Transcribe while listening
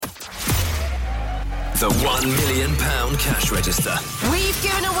The £1 million cash register. We've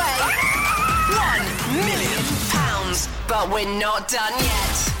given away £1 million, but we're not done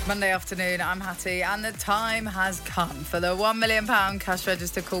yet. Monday afternoon, I'm Hattie, and the time has come for the £1 million cash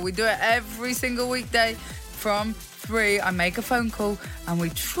register call. We do it every single weekday from 3. I make a phone call and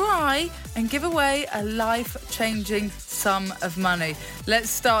we try and give away a life-changing sum of money. Let's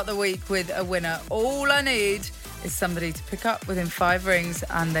start the week with a winner. All I need is somebody to pick up within 5 rings,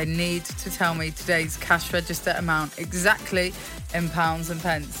 and they need to tell me today's cash register amount exactly in pounds and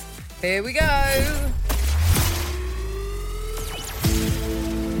pence. Here we go.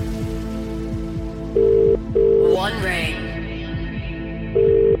 One ring.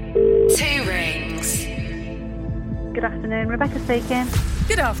 2 rings. Good afternoon, Rebecca speaking.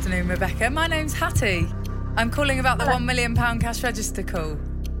 Good afternoon, Rebecca. My name's Hattie. I'm calling about the £1 million cash register call.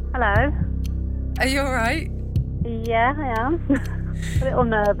 Hello. Are you all right? Yeah, I am. A little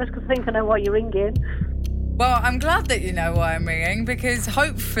nervous because I think I know why you're ringing. Well, I'm glad that you know why I'm ringing, because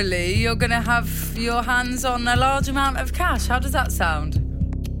hopefully you're going to have your hands on a large amount of cash. How does that sound?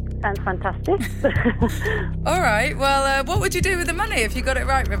 Sounds fantastic. All right. Well, what would you do with the money if you got it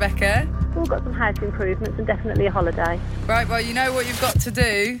right, Rebecca? We've got some house improvements and definitely a holiday. Right, well, you know what you've got to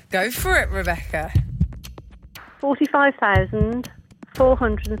do. Go for it, Rebecca.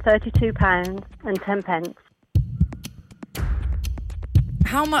 £45,432 and 10 pence.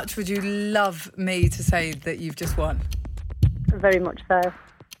 How much would you love me to say that you've just won? Very much so.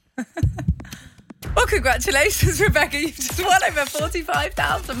 Well, congratulations, Rebecca. You've just won over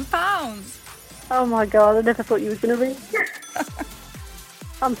 £45,000. Oh my God, I never thought you were going to ring.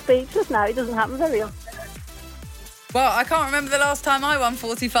 I'm speechless now. It doesn't happen very often. Well, I can't remember the last time I won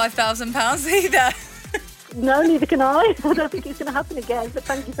 £45,000 either. No, neither can I. I don't think it's going to happen again, but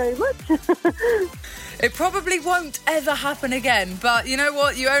thank you very much. It probably won't ever happen again, but you know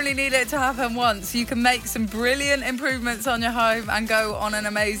what? You only need it to happen once. You can make some brilliant improvements on your home and go on an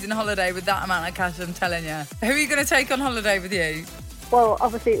amazing holiday with that amount of cash, I'm telling you. Who are you going to take on holiday with you? Well,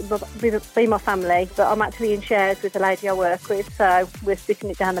 obviously it will be my family, but I'm actually in shares with the lady I work with, so we're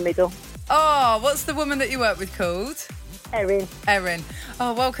splitting it down the middle. Oh, what's the woman that you work with called? Erin.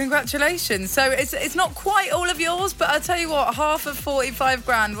 Oh, well, congratulations. So it's not quite all of yours, but I'll tell you what, half of 45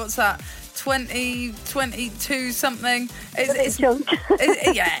 grand, what's that? 22 something. It's chunk.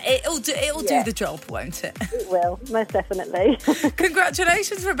 It'll do the job, won't it? It will, most definitely.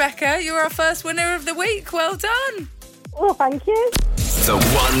 Congratulations, Rebecca. You're our first winner of the week. Well done. Well, thank you. The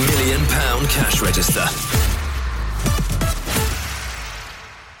 £1 million cash register.